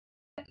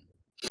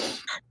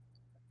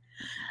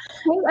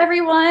Hey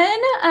everyone,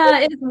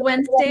 it's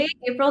Wednesday,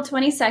 April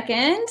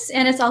 22nd,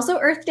 and it's also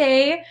Earth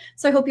Day,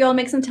 so I hope you all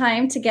make some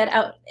time to get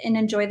out and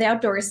enjoy the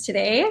outdoors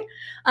today.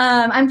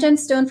 I'm Jen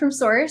Stone from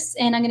Source,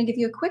 and I'm going to give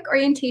you a quick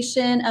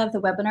orientation of the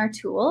webinar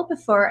tool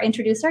before I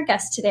introduce our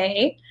guest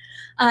today.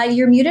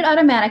 You're muted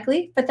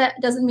automatically, but that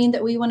doesn't mean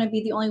that we want to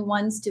be the only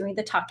ones doing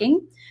the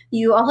talking.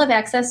 You all have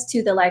access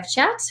to the live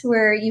chat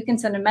where you can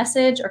send a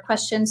message or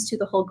questions to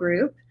the whole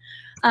group.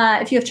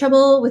 If you have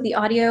trouble with the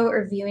audio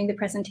or viewing the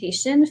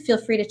presentation, feel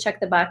free to check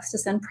the box to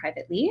send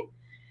privately.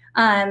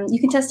 You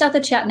can test out the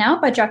chat now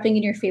by dropping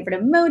in your favorite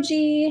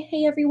emoji,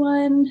 hey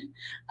everyone,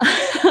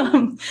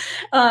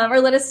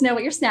 or let us know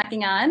what you're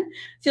snacking on.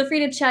 Feel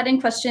free to chat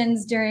in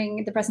questions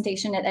during the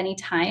presentation at any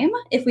time.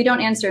 If we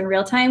don't answer in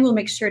real time, we'll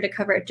make sure to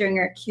cover it during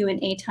our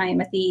Q&A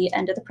time at the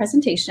end of the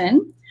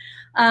presentation.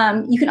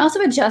 You can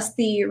also adjust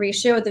the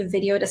ratio of the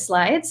video to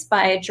slides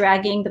by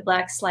dragging the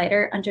black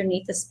slider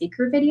underneath the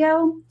speaker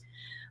video.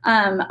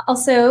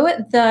 Also,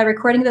 the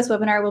recording of this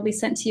webinar will be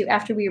sent to you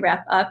after we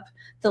wrap up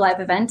the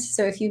live event.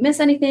 So if you miss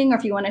anything or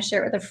if you want to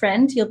share it with a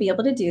friend, you'll be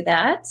able to do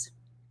that.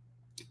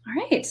 All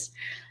right.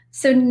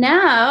 So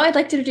now I'd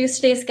like to introduce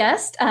today's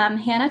guest,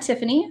 Hannah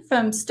Tiffany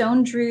from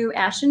Stone,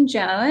 Ashe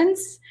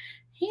Jones.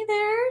 Hey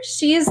there.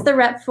 She is the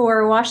rep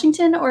for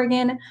Washington,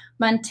 Oregon,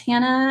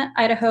 Montana,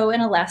 Idaho,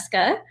 and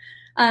Alaska.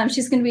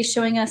 She's going to be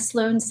showing us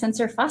Sloan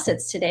sensor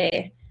faucets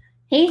today.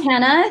 Hey,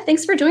 Hannah.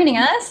 Thanks for joining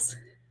us.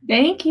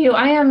 Thank you.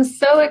 I am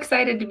so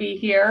excited to be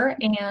here,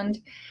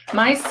 and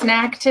my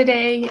snack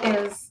today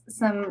is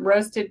some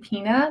roasted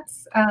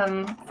peanuts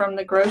from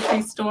the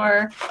grocery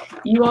store.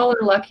 You all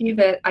are lucky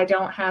that I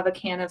don't have a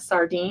can of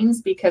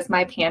sardines because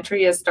my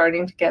pantry is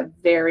starting to get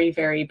very,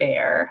 very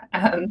bare.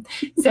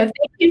 So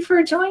thank you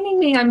for joining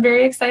me. I'm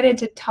very excited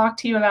to talk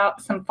to you about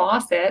some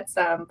faucets.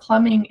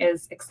 Plumbing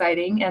is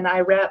exciting, and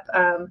I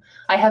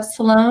have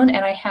Sloan,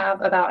 and I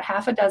have about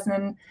half a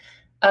dozen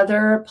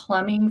other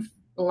plumbing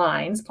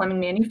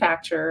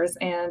manufacturers,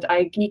 and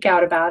I geek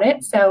out about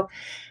it. So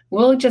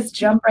we'll just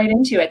jump right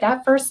into it.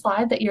 That first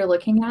slide that you're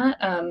looking at,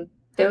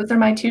 those are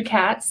my two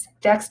cats.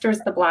 Dexter's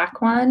the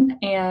black one,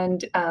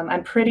 and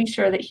I'm pretty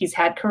sure that he's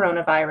had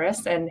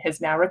coronavirus and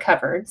has now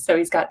recovered, so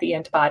he's got the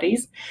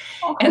antibodies.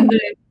 Oh. And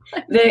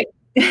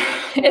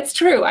it's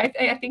true.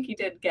 I think he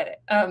did get it.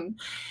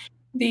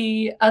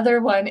 The other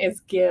one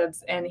is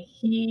Gibbs, and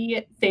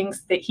he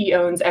thinks that he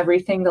owns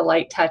everything the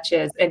light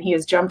touches, and he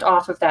has jumped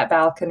off of that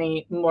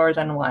balcony more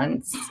than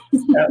once.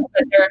 So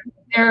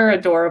they're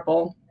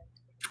adorable.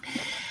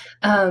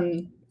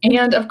 And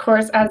of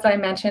course, as I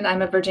mentioned,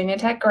 I'm a Virginia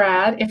Tech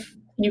grad. If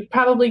you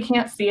probably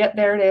can't see it,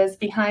 there it is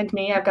behind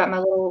me. I've got my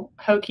little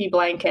hokey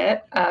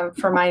blanket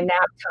for my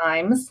nap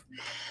times.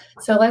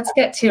 So let's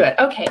get to it.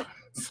 Okay,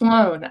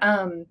 Sloan.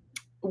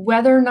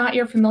 Whether or not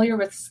you're familiar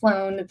with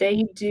Sloan,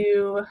 they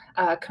do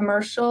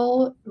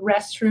commercial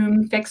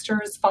restroom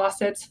fixtures,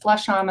 faucets,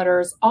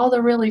 flushometers, all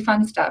the really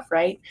fun stuff,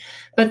 right?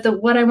 But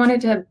what I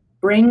wanted to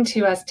bring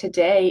to us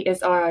today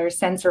is our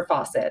sensor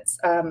faucets.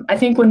 I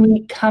think when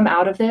we come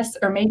out of this,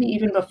 or maybe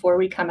even before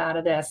we come out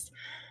of this,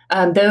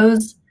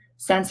 those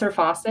sensor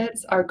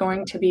faucets are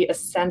going to be an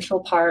essential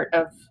part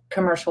of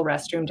commercial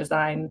restroom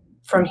design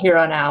from here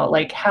on out.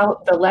 Like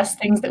the less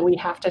things that we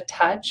have to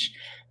touch,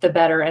 the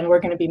better, and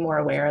we're going to be more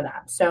aware of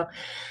that. So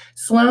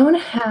Sloan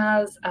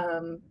has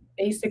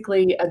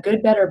basically a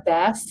good, better,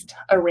 best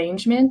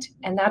arrangement,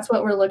 and that's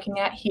what we're looking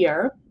at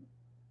here.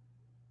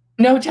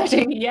 No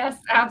judging. Yes,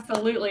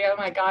 absolutely. Oh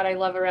my God, I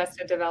love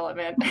Arrested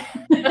Development.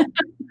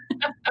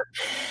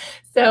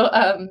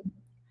 So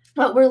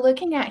what we're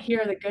looking at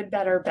here, the good,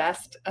 better,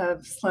 best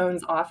of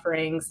Sloan's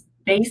offerings.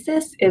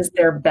 Basis is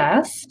their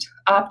best,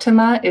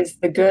 Optima is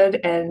the good,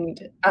 and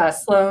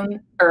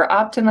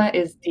Optima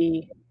is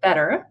the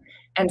better,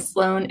 and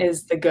Sloan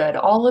is the good.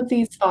 All of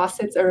these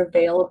faucets are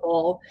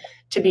available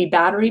to be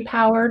battery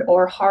powered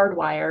or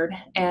hardwired,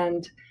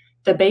 and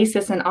the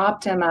Basis and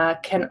Optima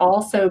can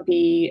also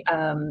be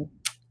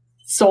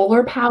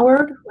solar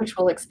powered, which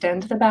will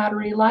extend the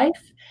battery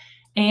life,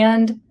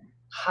 and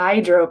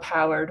hydro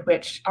powered,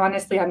 which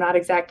honestly I'm not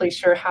exactly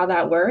sure how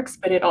that works,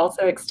 but it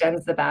also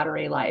extends the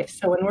battery life.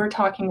 So when we're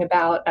talking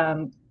about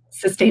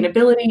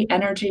sustainability,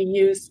 energy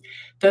use,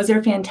 those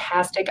are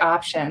fantastic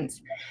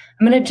options.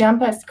 I'm going to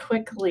jump us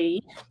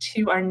quickly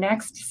to our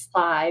next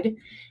slide.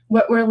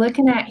 What we're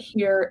looking at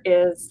here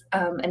is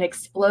an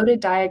exploded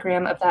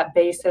diagram of that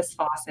Basis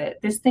faucet.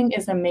 This thing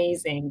is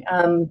amazing.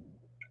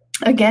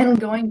 Again,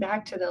 going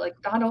back to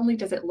not only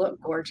does it look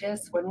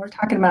gorgeous when we're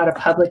talking about a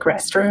public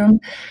restroom,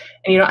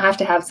 and you don't have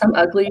to have some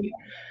ugly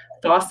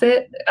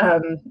faucet.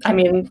 I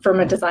mean, from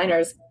a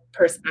designer's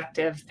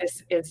perspective,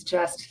 this is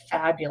just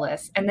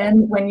fabulous. And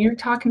then when you're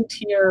talking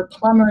to your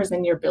plumbers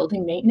and your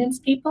building maintenance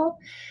people,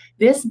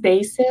 this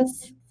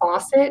Basis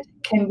faucet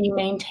can be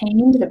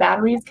maintained. The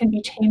batteries can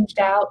be changed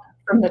out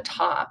from the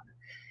top.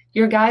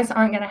 Your guys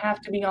aren't going to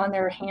have to be on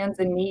their hands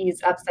and knees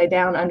upside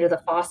down under the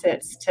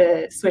faucets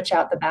to switch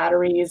out the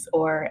batteries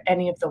or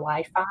any of the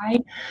Wi-Fi.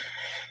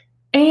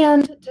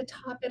 And to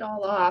top it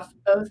all off,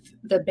 both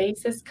the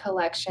Basis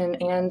collection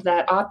and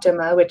that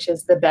Optima, which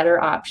is the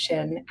better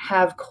option,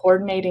 have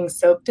coordinating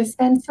soap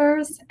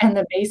dispensers, and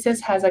the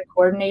Basis has a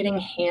coordinating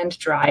hand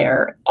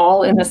dryer,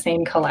 all in the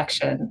same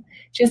collection.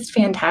 Just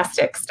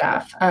fantastic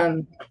stuff.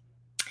 And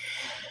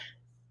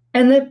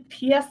the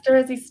pièce de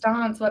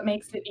résistance, what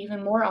makes it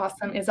even more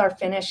awesome, is our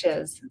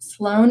finishes.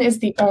 Sloan is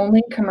the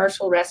only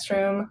commercial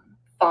restroom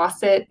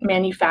faucet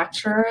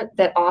manufacturer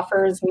that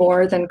offers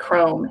more than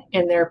chrome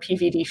in their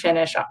PVD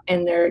finish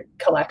in their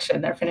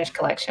collection, their finish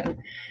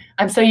collection.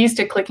 I'm so used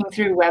to clicking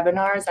through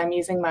webinars, I'm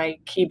using my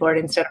keyboard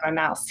instead of my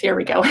mouse. Here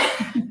we go.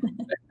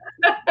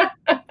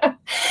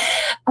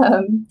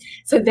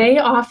 So they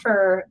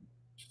offer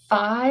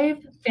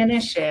 5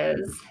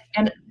 finishes,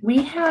 and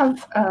we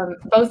have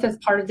both as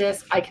part of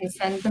this. I can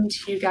send them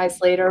to you guys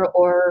later,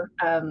 or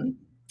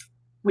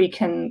we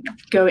can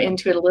go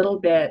into it a little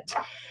bit.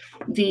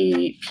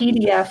 The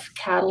PDF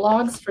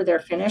catalogs for their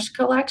finish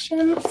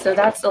collection. So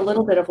that's a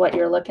little bit of what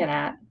you're looking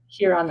at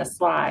here on the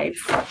slides.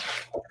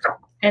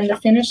 And the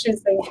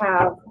finishes they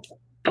have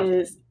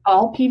is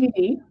all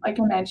PVD, like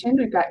I mentioned.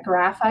 We've got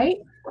graphite,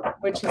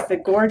 which is the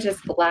gorgeous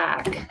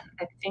black.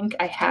 I think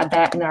I had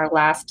that in our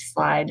last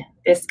slide.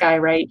 This guy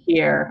right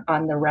here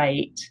on the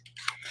right.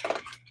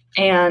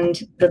 And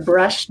the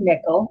brushed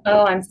nickel.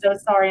 Oh, I'm so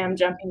sorry. I'm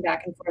jumping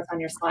back and forth on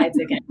your slides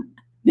again.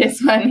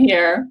 This one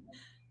here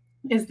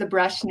is the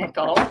brushed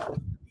nickel.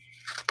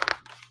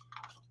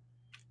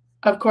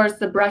 Of course,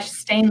 the brushed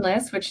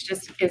stainless, which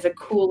just is a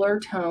cooler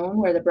tone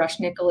where the brushed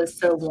nickel is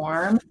so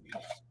warm.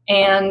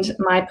 And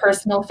my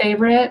personal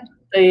favorite,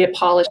 the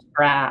polished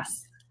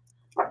brass.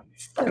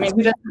 I mean,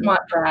 who doesn't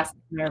want brass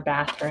in their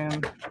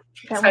bathroom?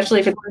 Especially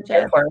if it's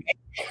airport.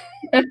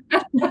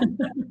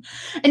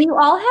 And you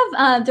all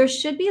have, there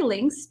should be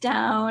links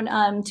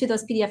down to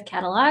those PDF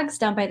catalogs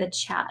down by the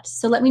chat.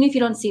 So let me know if you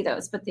don't see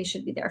those, but they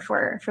should be there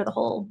for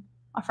all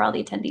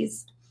the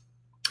attendees.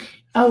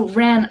 Oh,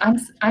 Ren,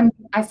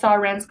 I saw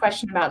Ren's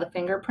question about the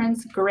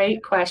fingerprints.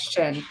 Great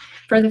question.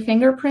 For the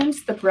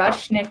fingerprints, the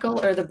brushed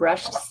nickel or the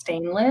brushed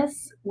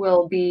stainless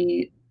will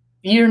be,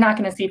 you're not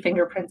going to see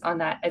fingerprints on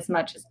that as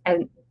much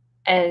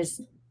as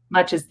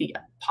the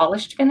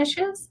polished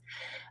finishes.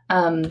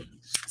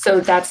 So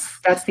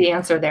that's the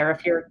answer there.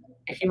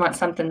 If you want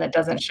something that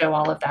doesn't show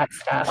all of that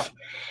stuff.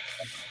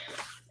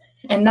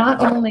 And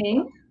not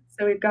only,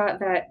 so we've got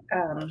that,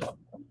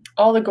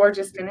 all the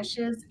gorgeous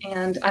finishes,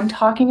 and I'm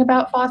talking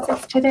about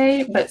faucets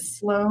today, but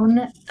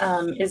Sloan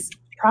is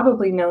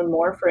probably known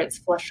more for its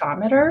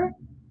flushometer,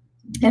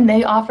 and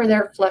they offer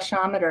their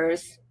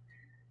flushometers.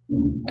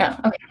 Oh,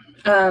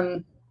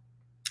 okay.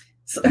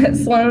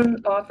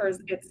 Sloan offers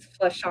its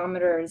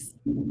flushometers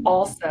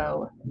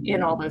also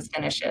in all those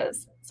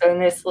finishes. So in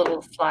this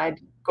little slide,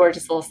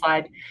 gorgeous little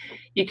slide,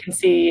 you can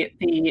see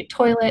the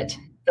toilet,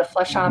 the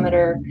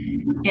flushometer,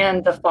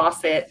 and the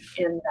faucet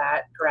in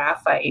that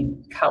graphite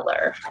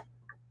color.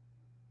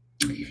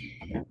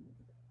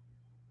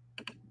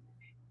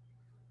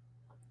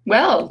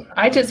 Well,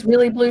 I just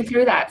really blew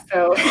through that.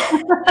 So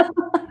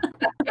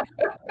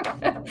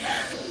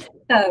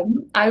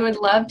I would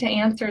love to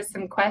answer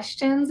some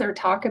questions or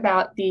talk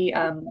about the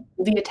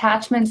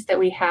attachments that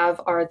we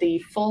have are the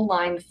full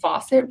line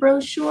faucet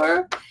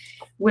brochure,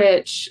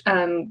 which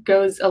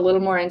goes a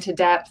little more into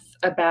depth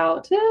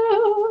about,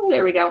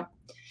 there we go.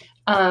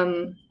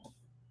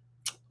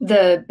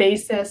 The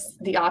Basis,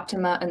 the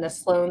Optima, and the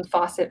Sloan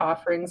faucet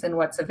offerings and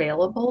what's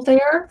available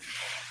there,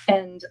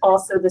 and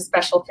also the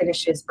special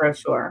finishes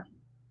brochure.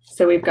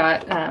 So we've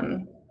got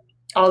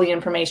all the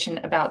information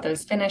about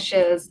those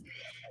finishes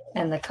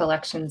and the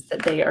collections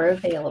that they are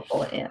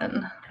available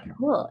in.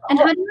 Cool. And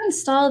how do you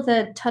install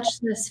the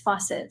touchless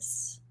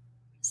faucets?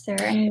 Is there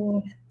any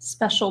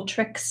special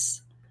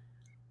tricks?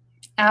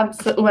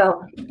 Absolutely.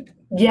 Well,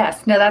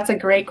 yes. No, that's a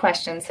great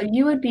question. So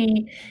you would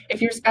be, if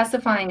you're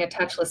specifying a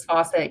touchless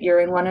faucet,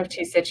 you're in one of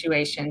two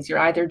situations. You're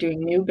either doing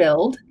new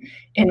build,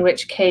 in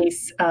which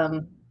case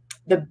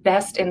the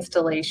best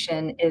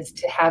installation is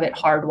to have it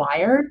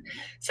hardwired.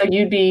 So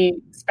you'd be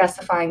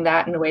specifying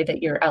that in a way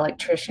that your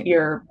electrician,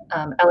 your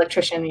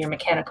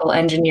mechanical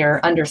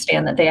engineer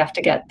understand that they have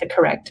to get the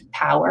correct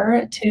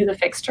power to the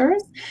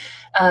fixtures.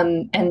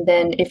 And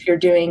then if you're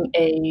doing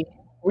a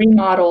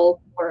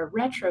remodel or a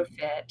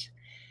retrofit,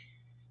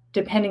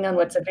 depending on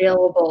what's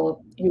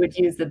available, you would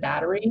use the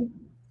battery.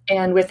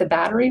 And with a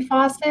battery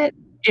faucet,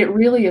 it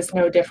really is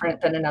no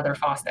different than another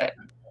faucet.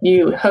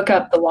 You hook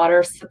up the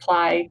water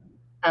supply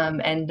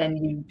and then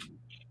you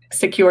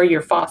secure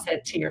your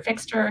faucet to your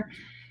fixture.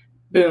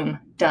 Boom,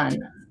 done.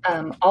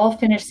 All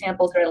finished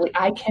samples readily.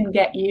 I can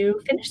get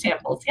you finished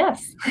samples,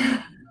 yes.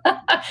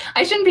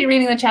 I shouldn't be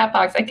reading the chat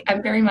box.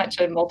 I'm very much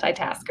a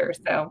multitasker,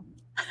 so.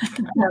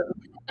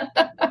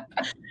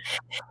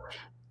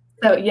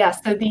 So yeah,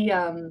 so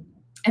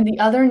and the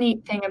other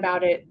neat thing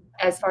about it,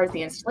 as far as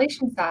the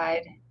installation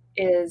side,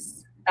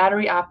 is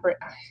battery operate.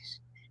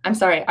 I'm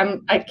sorry,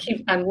 I'm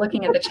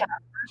looking at the chat.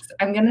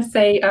 I'm going to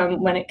say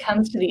when it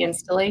comes to the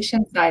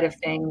installation side of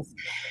things,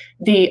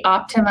 the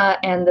Optima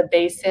and the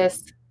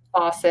Basis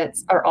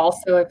faucets are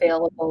also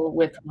available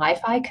with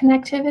Wi-Fi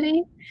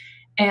connectivity.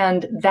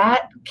 And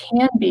that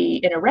can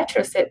be, in a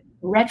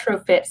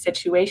retrofit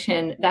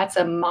situation, that's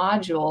a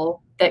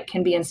module that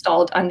can be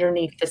installed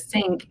underneath the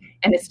sink,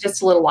 and it's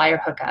just a little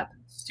wire hookup,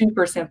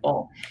 super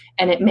simple.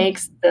 And it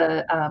makes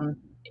the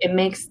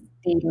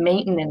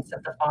maintenance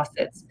of the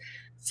faucets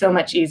so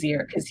much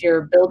easier, because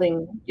your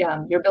building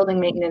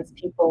maintenance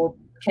people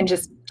can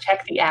just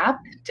check the app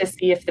to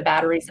see if the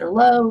batteries are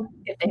low,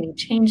 if they need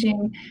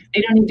changing.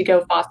 They don't need to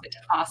go faucet to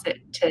faucet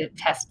to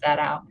test that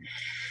out.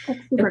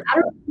 The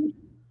battery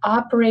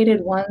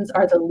operated ones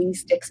are the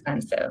least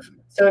expensive.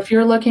 So if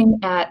you're looking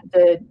at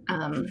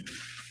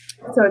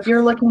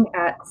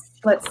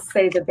let's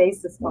say the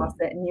basis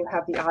faucet, and you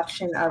have the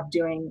option of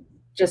doing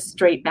just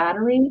straight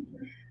battery,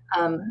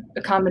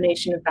 a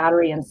combination of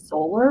battery and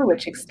solar,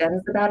 which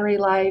extends the battery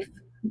life,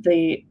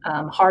 the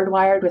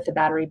hardwired with the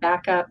battery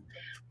backup,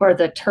 or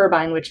the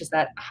turbine, which is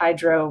that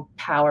hydro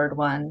powered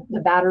one,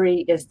 the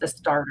battery is the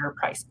starter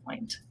price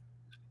point.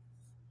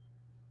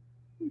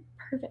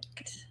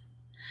 Perfect.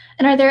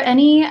 And are there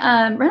any,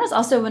 Rena's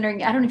also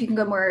wondering, I don't know if you can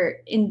go more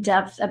in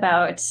depth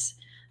about,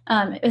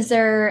 is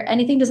there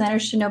anything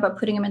designers should know about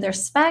putting them in their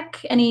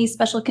spec? Any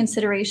special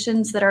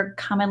considerations that are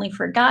commonly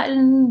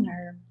forgotten?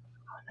 Or?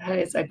 That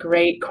is a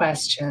great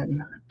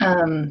question.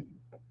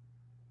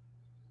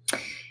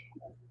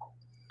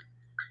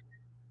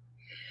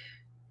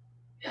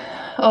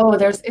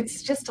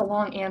 It's just a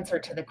long answer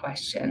to the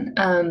question.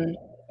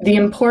 The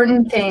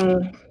important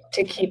thing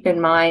to keep in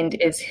mind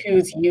is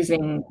who's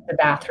using the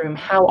bathroom.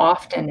 How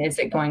often is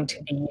it going to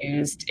be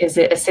used? Is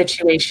it a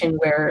situation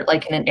where,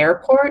 like in an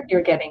airport,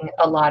 you're getting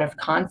a lot of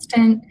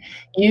constant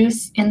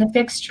use in the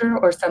fixture,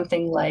 or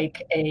something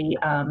like a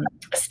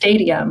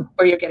stadium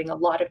where you're getting a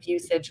lot of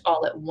usage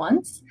all at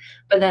once,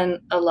 but then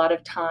a lot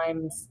of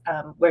times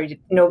where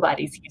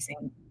nobody's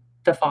using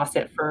the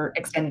faucet for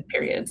extended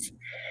periods?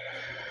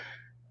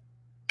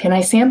 Can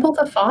I sample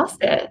the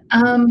faucet?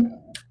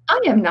 I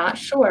am not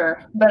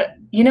sure, but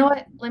you know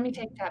what? Let me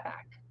take that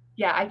back.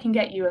 Yeah, I can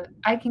get you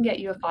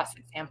a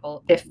faucet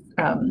sample if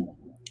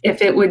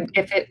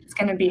it's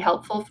going to be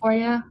helpful for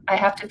you. I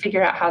have to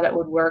figure out how that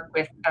would work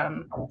with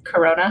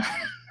Corona.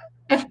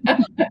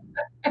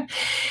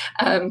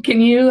 Can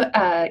you?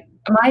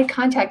 My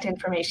contact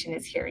information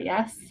is here.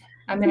 Yes,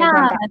 I'm going to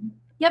come back.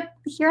 Yep,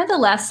 here on the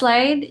last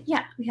slide.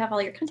 Yeah, we have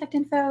all your contact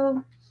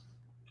info.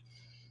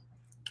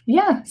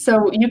 Yeah,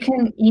 so you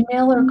can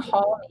email or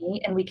call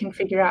me, and we can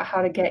figure out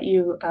how to get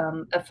you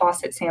a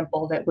faucet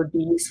sample that would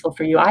be useful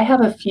for you. I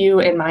have a few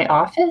in my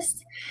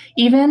office,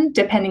 even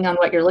depending on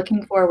what you're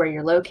looking for, where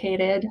you're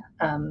located.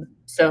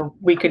 So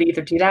we could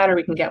either do that, or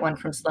we can get one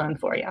from Sloan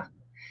for you.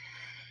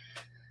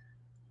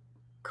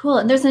 Cool.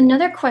 And there's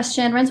another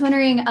question. Ren's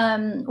wondering,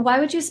 why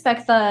would you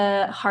spec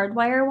the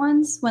hardwire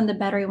ones when the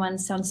battery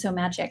ones sound so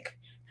magic?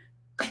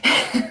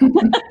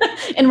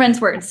 In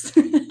Ren's words.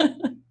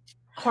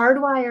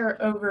 Hardwire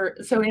over,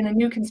 so in a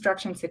new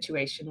construction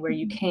situation where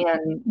you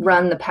can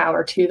run the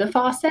power to the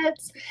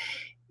faucets,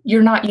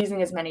 you're not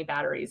using as many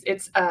batteries.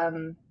 It's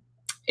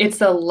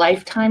a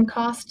lifetime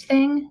cost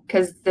thing,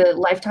 because the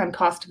lifetime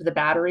cost of the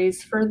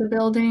batteries for the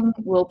building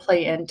will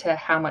play into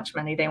how much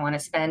money they want to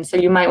spend. So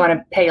you might want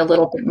to pay a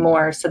little bit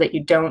more so that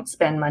you don't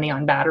spend money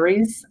on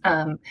batteries,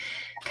 kind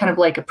of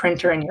like a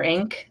printer and your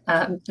ink.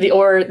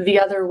 The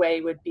other way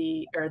would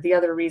be, or the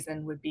other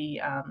reason would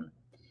be,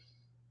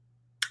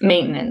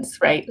 maintenance,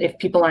 right? If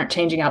people aren't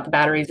changing out the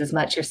batteries as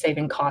much, you're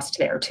saving cost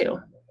there too.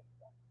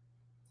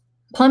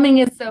 Plumbing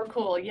is so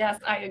cool. Yes,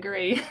 I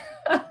agree.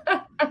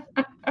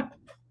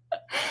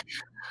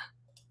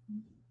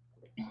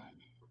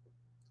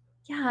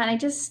 Yeah, and I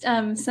just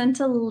sent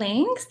a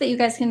link that you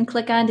guys can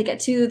click on to get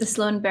to the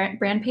Sloan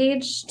brand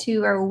page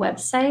to our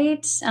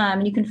website.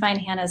 And you can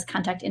find Hannah's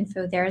contact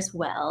info there as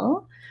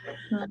well.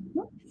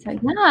 So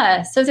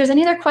yeah, so if there's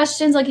any other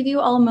questions, I'll give you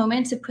all a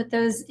moment to put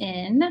those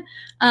in.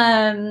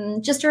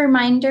 Just a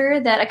reminder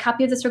that a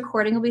copy of this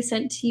recording will be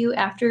sent to you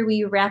after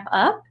we wrap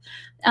up.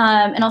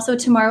 And also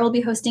tomorrow we'll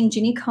be hosting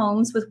Ginny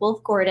Combs with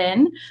Wolf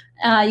Gordon.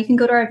 You can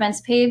go to our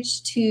events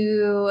page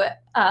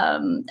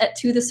at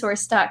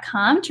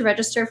tothesource.com to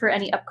register for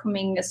any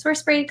upcoming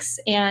source breaks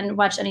and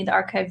watch any of the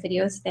archive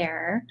videos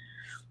there.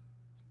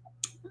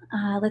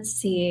 Let's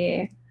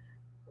see.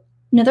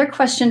 Another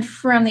question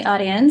from the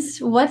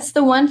audience. What's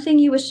the one thing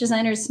you wish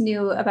designers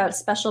knew about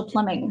special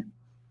plumbing?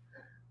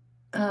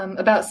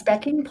 About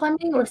specking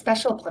plumbing or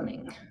special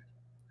plumbing?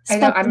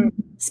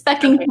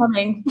 Specking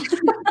plumbing.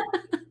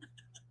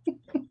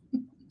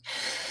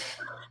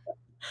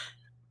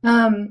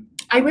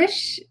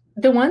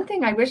 The one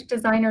thing I wish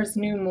designers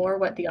knew more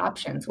what the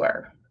options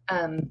were.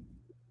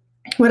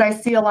 What I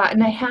see a lot,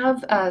 and I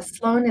have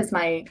Sloan is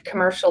my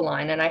commercial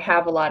line, and I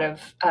have a lot of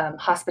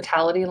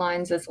hospitality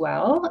lines as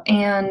well.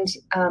 And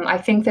I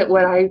think that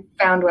what I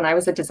found when I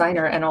was a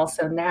designer, and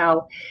also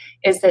now,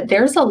 is that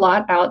there's a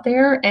lot out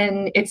there,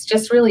 and it's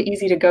just really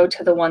easy to go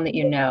to the one that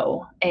you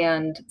know.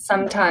 And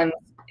sometimes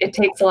it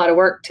takes a lot of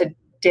work to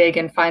dig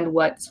and find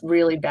what's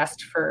really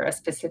best for a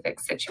specific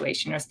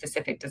situation or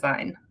specific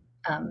design.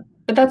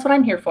 But that's what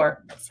I'm here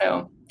for.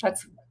 So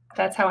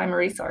that's how I'm a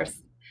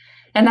resource.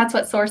 And that's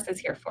what Source is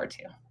here for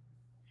too.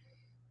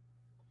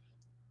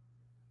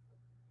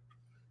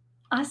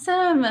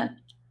 Awesome. All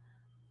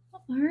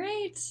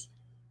right.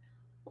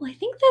 Well, I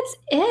think that's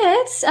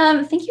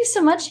it. Thank you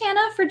so much,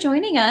 Hannah, for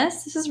joining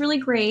us. This is really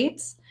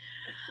great.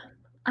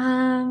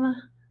 All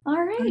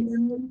right.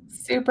 I'm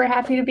super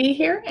happy to be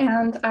here,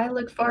 and I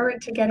look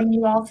forward to getting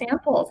you all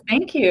samples.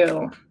 Thank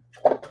you.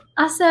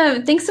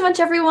 Awesome. Thanks so much,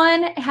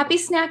 everyone. Happy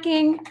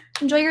snacking.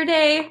 Enjoy your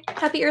day.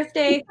 Happy Earth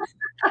Day.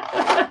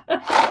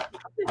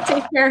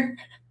 Take care.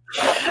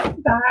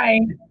 Bye.